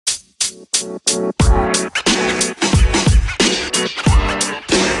Good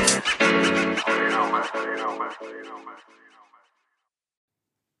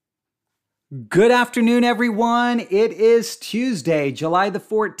afternoon, everyone. It is Tuesday, July the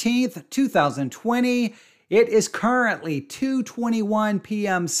 14th, 2020. It is currently 2:21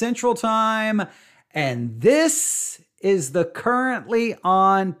 p.m. Central Time, and this is the Currently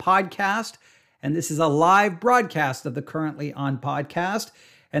On podcast, and this is a live broadcast of the Currently On podcast,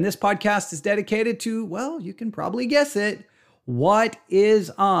 and this podcast is dedicated to, well, you can probably guess it, what is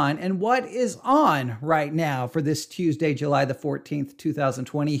on, and what is on right now for this Tuesday, July the 14th,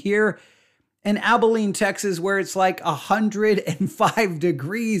 2020 here in Abilene, Texas, where it's like 105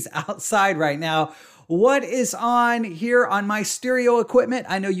 degrees outside right now. What is on here on my stereo equipment?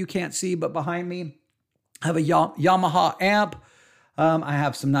 I know you can't see, but behind me, I have a Yamaha amp. I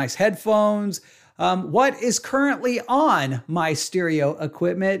have some nice headphones. What is currently on my stereo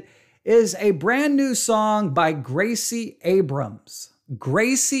equipment is a brand new song by Gracie Abrams.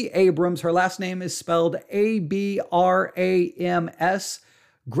 Gracie Abrams, her last name is spelled Abrams.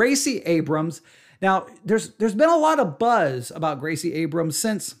 Gracie Abrams. Now, there's been a lot of buzz about Gracie Abrams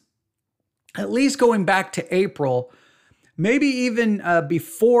since at least going back to April, maybe even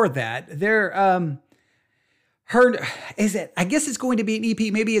before that. I guess it's going to be an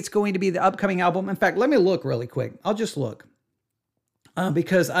EP. Maybe it's going to be the upcoming album. In fact, let me look really quick. I'll just look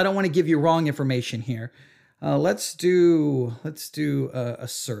because I don't want to give you wrong information here. Let's do a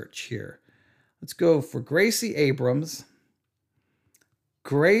search here. Let's go for Gracie Abrams.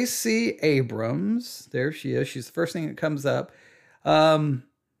 Gracie Abrams. There she is. She's the first thing that comes up.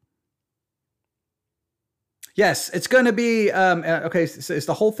 Yes, it's going to be, okay, so has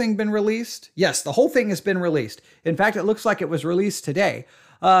the whole thing been released? Yes, the whole thing has been released. In fact, it looks like it was released today.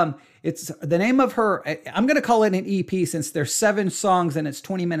 It's the name of her, I'm going to call it an EP since there's 7 songs and it's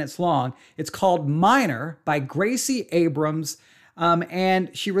 20 minutes long. It's called Minor by Gracie Abrams.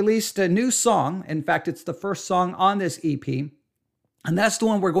 And she released a new song. In fact, it's the first song on this EP. And that's the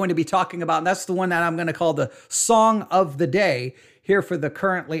one we're going to be talking about. And that's the one that I'm going to call the Song of the Day here for the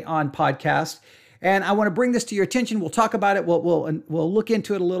Currently On podcast. And I want to bring this to your attention. We'll talk about it. We'll look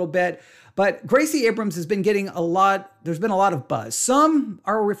into it a little bit. But Gracie Abrams has been getting there's been a lot of buzz. Some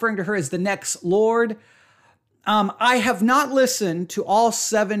are referring to her as the next Lord. I have not listened to all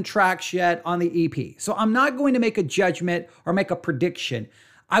 7 tracks yet on the EP. So I'm not going to make a judgment or make a prediction.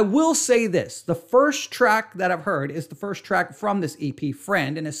 I will say this, the first track that I've heard is the first track from this EP,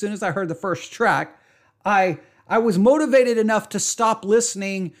 Friend. And as soon as I heard the first track, I was motivated enough to stop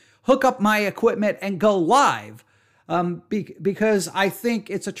listening, hook up my equipment, and go live because I think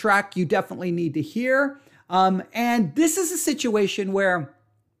it's a track you definitely need to hear. And this is a situation where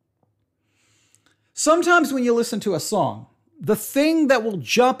sometimes when you listen to a song, the thing that will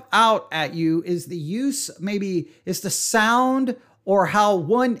jump out at you is the use, maybe is the sound or how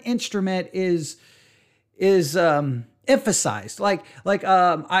one instrument is emphasized.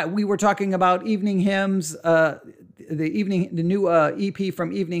 We were talking about Evening Hymns, the new EP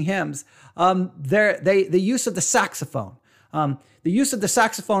from Evening Hymns. The use of the saxophone. The use of the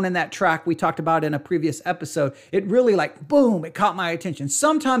saxophone in that track we talked about in a previous episode, it really boom, it caught my attention.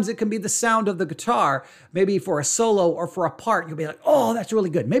 Sometimes it can be the sound of the guitar, maybe for a solo or for a part. You'll be like, oh, that's really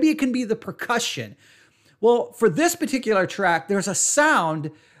good. Maybe it can be the percussion. Well, for this particular track, there's a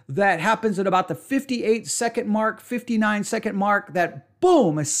sound that happens at about the 58-second mark, 59-second mark, that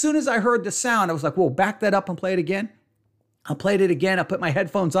boom, as soon as I heard the sound, I was like, whoa, back that up and play it again. I played it again. I put my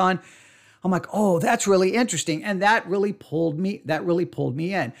headphones on. I'm like, oh, that's really interesting. And that really pulled me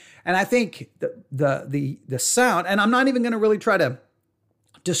in. And I think the sound, and I'm not even going to really try to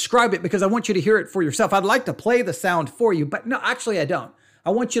describe it because I want you to hear it for yourself. I'd like to play the sound for you, but no, actually I don't. I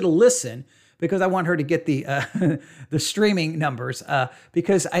want you to listen because I want her to get the the streaming numbers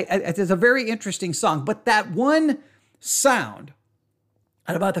because it's a very interesting song. But that one sound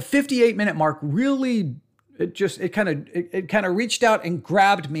at about the 58-minute mark really, it kind of reached out and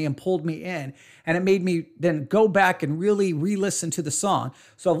grabbed me and pulled me in. And it made me then go back and really re-listen to the song.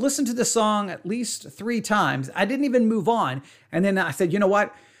 So I've listened to the song at least 3 times. I didn't even move on. And then I said, you know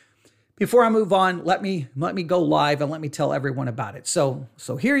what? Before I move on, let me go live and let me tell everyone about it. So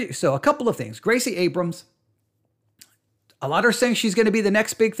a couple of things. Gracie Abrams, a lot are saying she's going to be the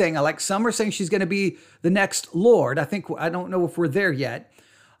next big thing. Some are saying she's going to be the next Lord. I don't know if we're there yet.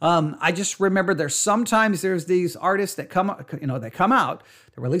 I just remember there's these artists that come out,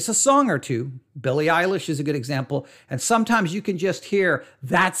 they release a song or two. Billie Eilish is a good example. And sometimes you can just hear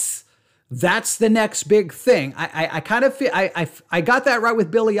that's the next big thing. I kind of feel I got that right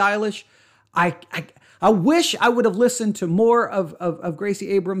with Billie Eilish. I I wish I would have listened to more of Gracie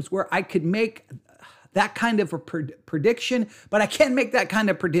Abrams where I could make that kind of a prediction, but I can't make that kind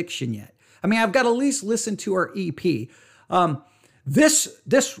of prediction yet. I mean, I've got to at least listen to her EP.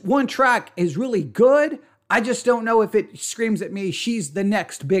 This one track is really good. I just don't know if it screams at me, she's the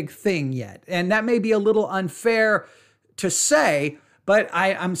next big thing yet. And that may be a little unfair to say, but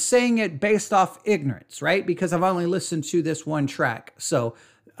I'm saying it based off ignorance, right? Because I've only listened to this one track. So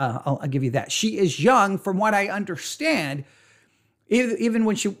I'll give you that. She is young, from what I understand. Even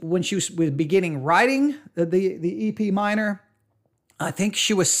when she was beginning writing the EP Minor, I think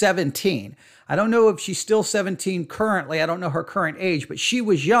she was 17. I don't know if she's still 17 currently. I don't know her current age, but she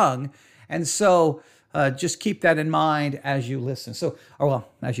was young. And so just keep that in mind as you listen.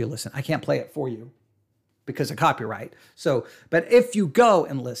 As you listen. I can't play it for you because of copyright. So, but if you go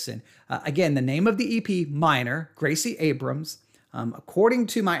and listen, again, the name of the EP, Minor, Gracie Abrams. According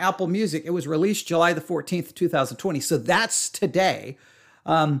to my Apple Music, it was released July the 14th, 2020. So that's today.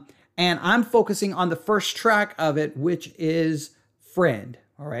 And I'm focusing on the first track of it, which is Friend.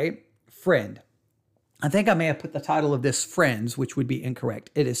 All right. Friend. I think I may have put the title of this Friends, which would be incorrect.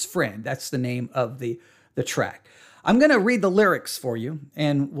 It is Friend. That's the name of the track. I'm going to read the lyrics for you.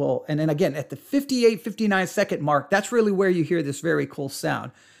 And then again, at the 58, 59 second mark, that's really where you hear this very cool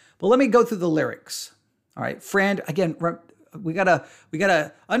sound. But let me go through the lyrics. All right. Friend. Again, we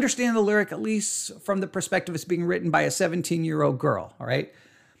gotta understand the lyric, at least from the perspective it's being written by a 17-year-old girl. All right.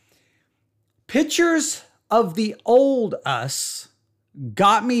 Pictures of the old us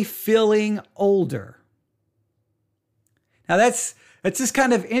got me feeling older. Now that's just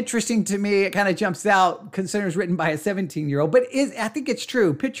kind of interesting to me. It kind of jumps out considering it's written by a 17-year-old, but I think it's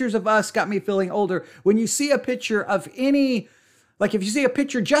true. Pictures of us got me feeling older. When you see a picture of if you see a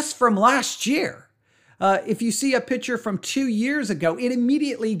picture just from last year, if you see a picture from 2 years ago, it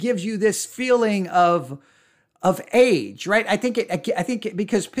immediately gives you this feeling of age, right? I think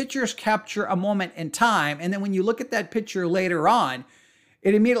because pictures capture a moment in time, and then when you look at that picture later on,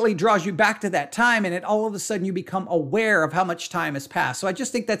 it immediately draws you back to that time, and all of a sudden you become aware of how much time has passed. So I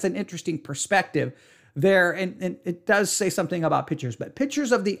just think that's an interesting perspective there, and it does say something about pictures. But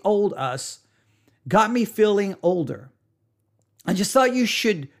pictures of the old us got me feeling older. I just thought you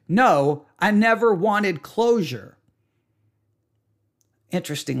should know I never wanted closure.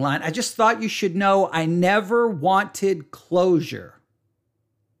 Interesting line. I just thought you should know I never wanted closure.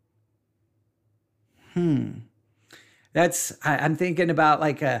 I'm thinking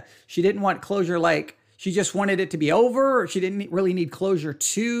about she didn't want closure, like she just wanted it to be over, or she didn't really need closure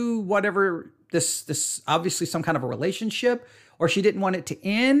to whatever this obviously some kind of a relationship, or she didn't want it to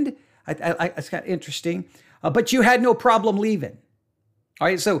end. It's kind of interesting. But you had no problem leaving. All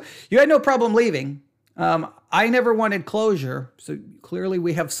right, so you had no problem leaving. I never wanted closure. So clearly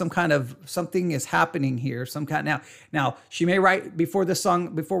we have something is happening here. Now she may write before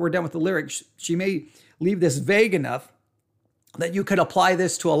we're done with the lyrics, she may leave this vague enough that you could apply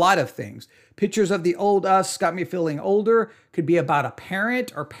this to a lot of things. Pictures of the old us got me feeling older. Could be about a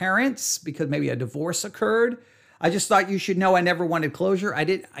parent or parents because maybe a divorce occurred. I just thought you should know I never wanted closure. I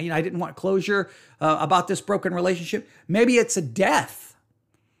didn't want closure about this broken relationship. Maybe it's a death.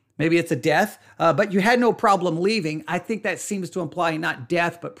 But you had no problem leaving. I think that seems to imply not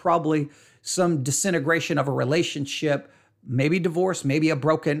death, but probably some disintegration of a relationship, maybe divorce, maybe a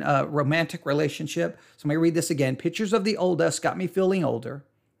broken romantic relationship. So let me read this again. Pictures of the old us got me feeling older.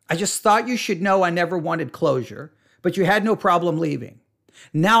 I just thought you should know I never wanted closure, but you had no problem leaving.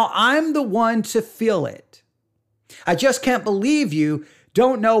 Now I'm the one to feel it. I just can't believe you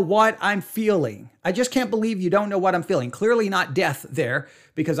don't know what I'm feeling. I just can't believe you don't know what I'm feeling. Clearly not death there,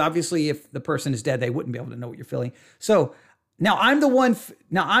 because obviously if the person is dead, they wouldn't be able to know what you're feeling. So now I'm the one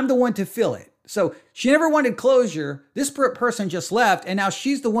to feel it. So she never wanted closure. This person just left, and now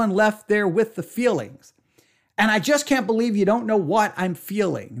she's the one left there with the feelings. And I just can't believe you don't know what I'm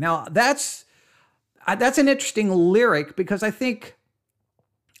feeling. Now that's an interesting lyric, because I think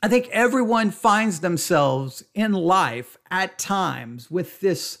everyone finds themselves in life at times with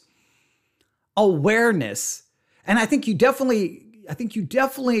this awareness. And I think you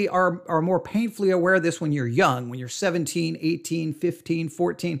definitely are more painfully aware of this when you're young, when you're 17, 18, 15,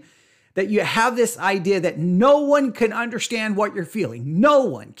 14, that you have this idea that no one can understand what you're feeling. No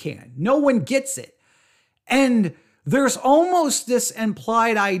one can. No one gets it. And there's almost this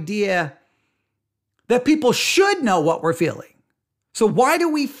implied idea that people should know what we're feeling. So why do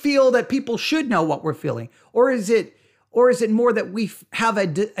we feel that people should know what we're feeling? Or is it more that we have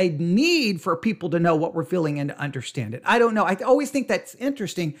a need for people to know what we're feeling and to understand it? I don't know. I always think that's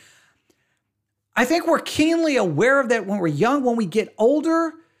interesting. I think we're keenly aware of that when we're young. When we get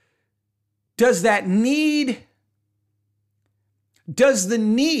older, does the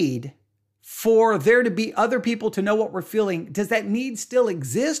need for there to be other people to know what we're feeling, does that need still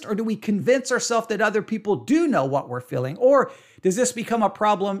exist? Or do we convince ourselves that other people do know what we're feeling? Or does this become a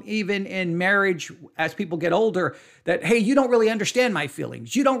problem even in marriage as people get older that, hey, you don't really understand my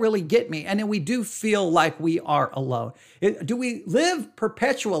feelings. You don't really get me. And then we do feel like we are alone. Do we live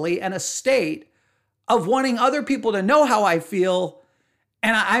perpetually in a state of wanting other people to know how I feel,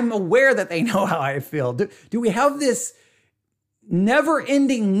 and I'm aware that they know how I feel? Do we have this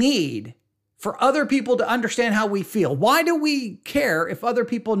never-ending need for other people to understand how we feel? Why do we care if other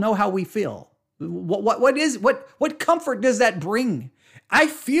people know how we feel? What comfort does that bring? I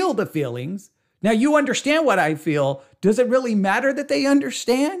feel the feelings. Now you understand what I feel. Does it really matter that they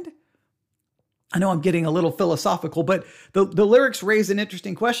understand? I know I'm getting a little philosophical, but the lyrics raise an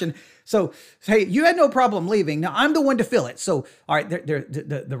interesting question. So, hey, you had no problem leaving. Now I'm the one to feel it. So, all right,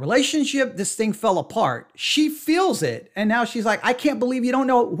 the relationship, this thing fell apart. She feels it. And now she's like, I can't believe you don't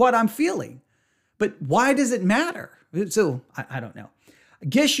know what I'm feeling. But why does it matter? So I don't know. I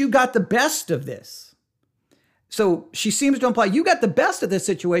guess you got the best of this. So she seems to imply you got the best of this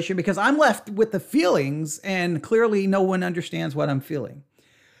situation because I'm left with the feelings and clearly no one understands what I'm feeling.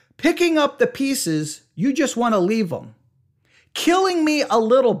 Picking up the pieces, you just want to leave them. Killing me a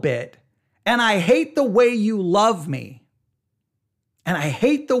little bit, and I hate the way you love me. And I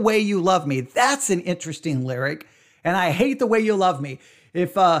hate the way you love me. That's an interesting lyric. And I hate the way you love me.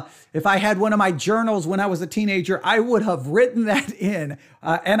 If I had one of my journals when I was a teenager, I would have written that in.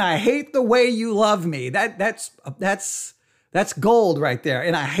 And I hate the way you love me. That's gold right there.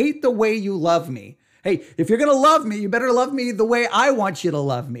 And I hate the way you love me. Hey, if you're going to love me, you better love me the way I want you to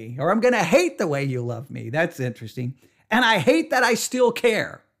love me, or I'm going to hate the way you love me. That's interesting. And I hate that I still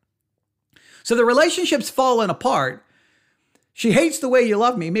care. So the relationship's fallen apart. She hates the way you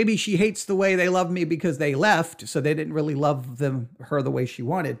love me. Maybe she hates the way they love me because they left, so they didn't really love her the way she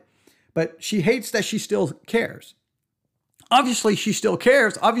wanted. But she hates that she still cares. Obviously, she still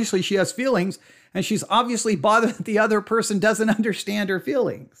cares. Obviously, she has feelings, and she's obviously bothered that the other person doesn't understand her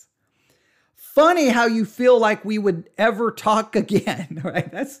feelings. Funny how you feel like we would ever talk again,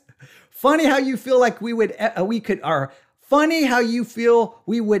 right? That's funny how you feel like funny how you feel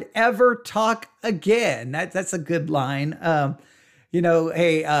we would ever talk again. That's a good line. Like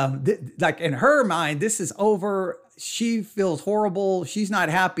in her mind, this is over. She feels horrible. She's not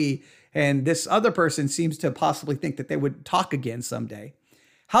happy. And this other person seems to possibly think that they would talk again someday.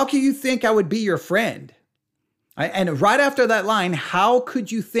 How can you think I would be your friend? And right after that line, how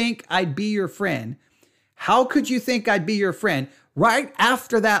could you think I'd be your friend? How could you think I'd be your friend? Right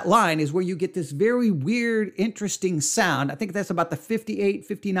after that line is where you get this very weird, interesting sound. I think that's about the 58,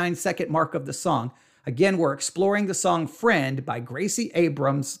 59 second mark of the song. Again, we're exploring the song Friend by Gracie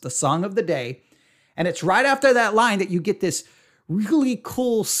Abrams, the song of the day. And it's right after that line that you get this really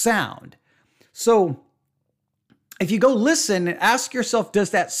cool sound. So if you go listen and ask yourself,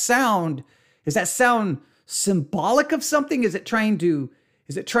 is that sound symbolic of something? Is it trying to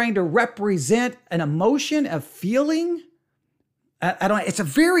represent an emotion, a feeling? I don't know. It's a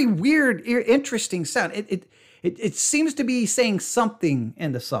very weird, interesting sound. It seems to be saying something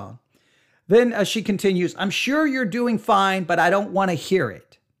in the song. Then she continues, I'm sure you're doing fine, but I don't want to hear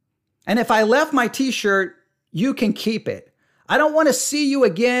it. And if I left my t-shirt, you can keep it. I don't want to see you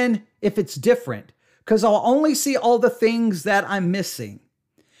again if it's different, because I'll only see all the things that I'm missing.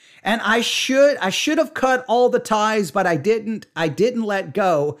 And I should have cut all the ties, but I didn't let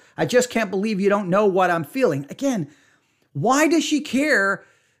go. I just can't believe you don't know what I'm feeling. Again, why does she care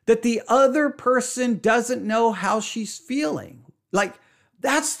that the other person doesn't know how she's feeling? Like,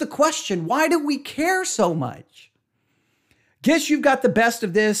 that's the question. Why do we care so much? Guess you've got the best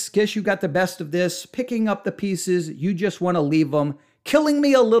of this. Guess you got the best of this. Picking up the pieces. You just want to leave them. Killing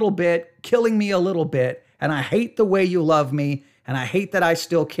me a little bit. And I hate the way you love me. And I hate that I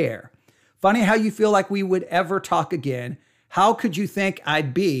still care. Funny how you feel like we would ever talk again. How could you think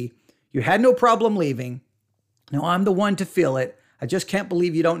I'd be? You had no problem leaving. No, I'm the one to feel it. I just can't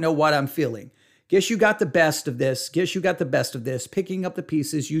believe you don't know what I'm feeling. Guess you got the best of this. Picking up the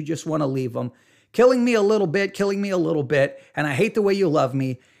pieces. You just want to leave them. Killing me a little bit. And I hate the way you love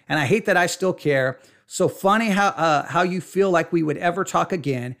me. And I hate that I still care. So funny how you feel like we would ever talk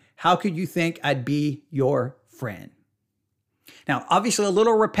again. How could you think I'd be your friend? Now, obviously, a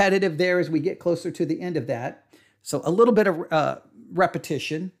little repetitive there as we get closer to the end of that. So a little bit of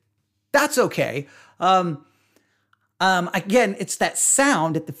repetition. That's okay. Again, it's that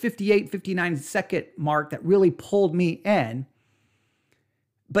sound at the 58, 59 second mark that really pulled me in.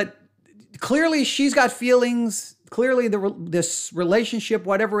 But clearly, she's got feelings. clearly this relationship,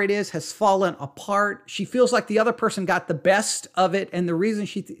 whatever it is, has fallen apart. She feels like the other person got the best of it. And the reason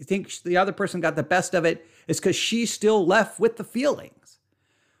she thinks the other person got the best of it is because she's still left with the feelings.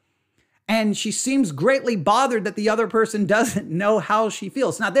 And she seems greatly bothered that the other person doesn't know how she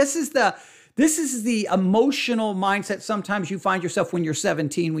feels. Now, this is the emotional mindset sometimes you find yourself when you're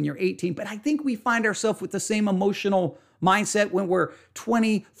 17, when you're 18. But I think we find ourselves with the same emotional mindset when we're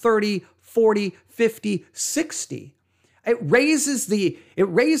 20, 30, 40, 50, 60. It raises the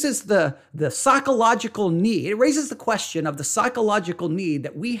psychological need. It raises the question of the psychological need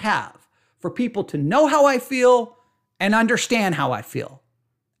that we have for people to know how I feel and understand how I feel.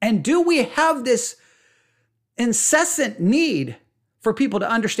 And do we have this incessant need for people to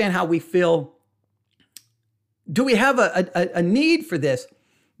understand how we feel? Do we have a need for this?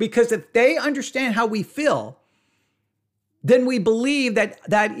 Because if they understand how we feel, then we believe that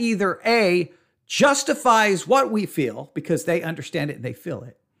either A, justifies what we feel because they understand it and they feel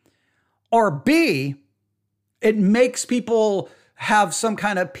it, or B, it makes people have some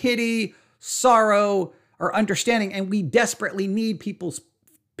kind of pity, sorrow, or understanding, and we desperately need people's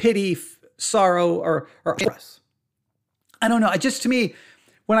pity, sorrow, or us. I don't know. To me,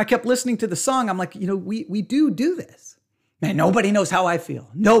 when I kept listening to the song, I'm like, we do this. Man, nobody knows how I feel.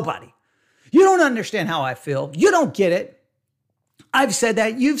 Nobody. You don't understand how I feel. You don't get it. I've said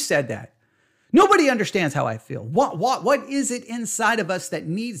that. You've said that. Nobody understands how I feel. What is it inside of us that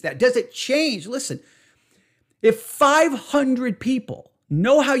needs that? Does it change? Listen, if 500 people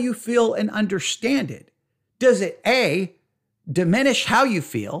know how you feel and understand it, does it A, diminish how you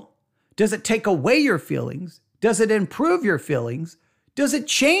feel? Does it take away your feelings? Does it improve your feelings? Does it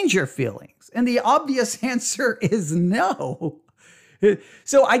change your feelings? And the obvious answer is no.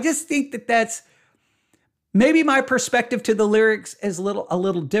 So I just think that's maybe my perspective to the lyrics is a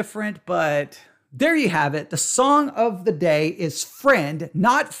little different, but there you have it. The song of the day is Friend,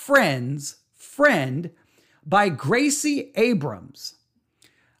 not Friends, Friend by Gracie Abrams.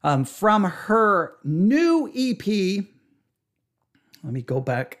 From her new EP, let me go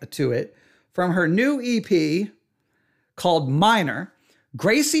back to it. From her new EP called Minor,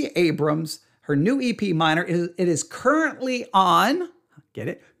 Gracie Abrams, her new EP Minor, it is currently on,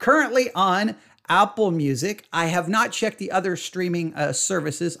 currently on Apple Music. I have not checked the other streaming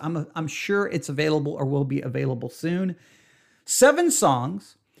services. I'm sure it's available or will be available soon. 7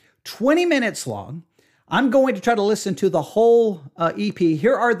 songs, 20 minutes long. I'm going to try to listen to the whole EP.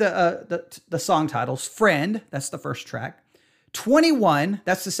 Here are the song titles. Friend, that's the first track. 21,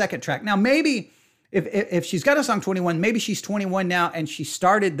 that's the second track. Now, maybe if she's got a song 21, maybe she's 21 now and she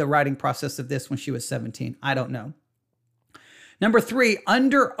started the writing process of this when she was 17. I don't know. Number 3,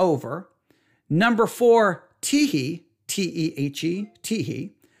 Under Over. Number 4, Teehee, T-E-H-E,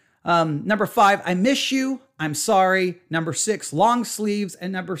 Teehee. Number 5, I Miss You, I'm Sorry. Number 6, Long Sleeves.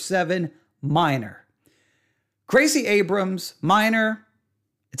 And number 7, Minor. Gracie Abrams, Minor.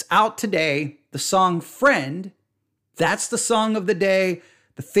 It's out today. The song Friend, that's the song of the day.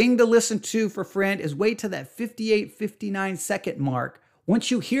 The thing to listen to for Friend is wait to that 58, 59 second mark.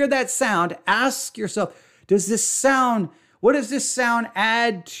 Once you hear that sound, ask yourself, what does this sound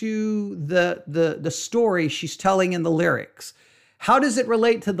add to the story she's telling in the lyrics? How does it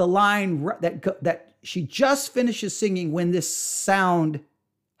relate to the line that she just finishes singing when this sound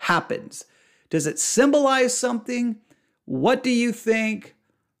happens? Does it symbolize something? What do you think?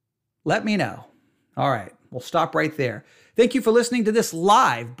 Let me know. All right, we'll stop right there. Thank you for listening to this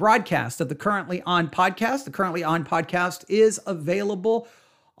live broadcast of the Currently On podcast. The Currently On podcast is available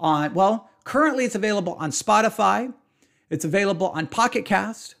currently it's available on Spotify. It's available on Pocket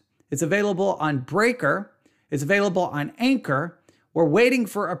Cast. It's available on Breaker. It's available on Anchor. We're waiting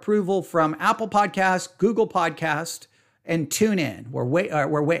for approval from Apple Podcasts, Google Podcast, and TuneIn.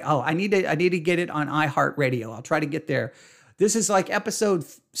 I need to get it on iHeartRadio. I'll try to get there. This is like episode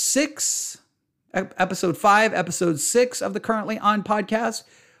 5, episode 6 of the Currently On podcast.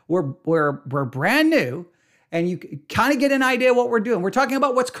 We're brand new, and you kind of get an idea what we're doing. We're talking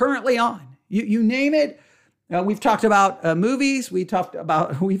about what's currently on. You name it. We've talked about movies. We've talked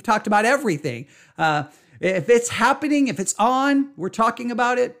about everything. If it's happening, if it's on, we're talking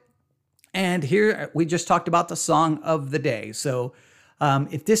about it. And here we just talked about the song of the day. So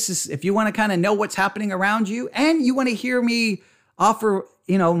if you want to kind of know what's happening around you, and you want to hear me offer,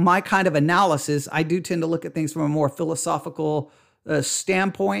 my kind of analysis, I do tend to look at things from a more philosophical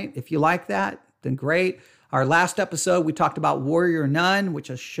standpoint. If you like that, then great. Our last episode, we talked about Warrior Nun, which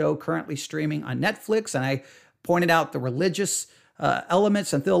is a show currently streaming on Netflix. And I pointed out the religious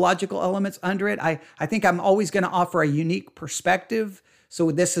elements and theological elements under it. I think I'm always going to offer a unique perspective. So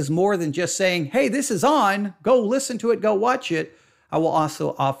this is more than just saying, hey, this is on, go listen to it, go watch it. I will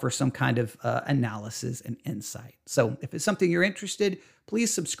also offer some kind of analysis and insight. So if it's something you're interested,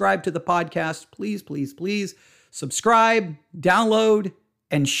 please subscribe to the podcast. Please, please, please subscribe, download,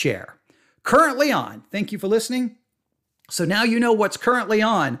 and share. Currently on. Thank you for listening. So now you know what's currently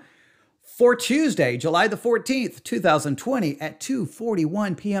on for Tuesday, July the 14th, 2020 at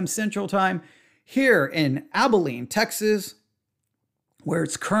 2:41 p.m. Central Time here in Abilene, Texas, where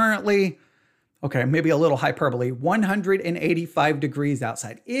it's currently, okay, maybe a little hyperbole, 185 degrees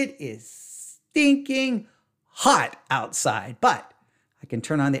outside. It is stinking hot outside, but I can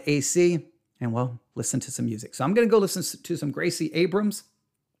turn on the AC and, well, listen to some music. So I'm going to go listen to some Gracie Abrams.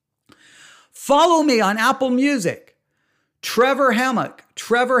 Follow me on Apple Music. Trevor Hammock,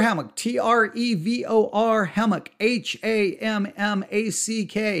 Trevor, Hammock, Hammack.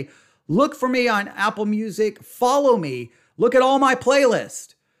 Look for me on Apple Music. Follow me. Look at all my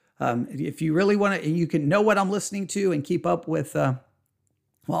playlists. If you really want to, you can know what I'm listening to and keep up with, well,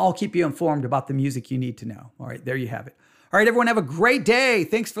 I'll keep you informed about the music you need to know. All right, there you have it. All right, everyone, have a great day.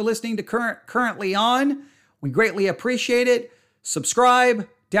 Thanks for listening to Currently On. We greatly appreciate it. Subscribe,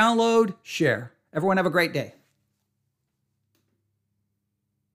 download, share. Everyone have a great day.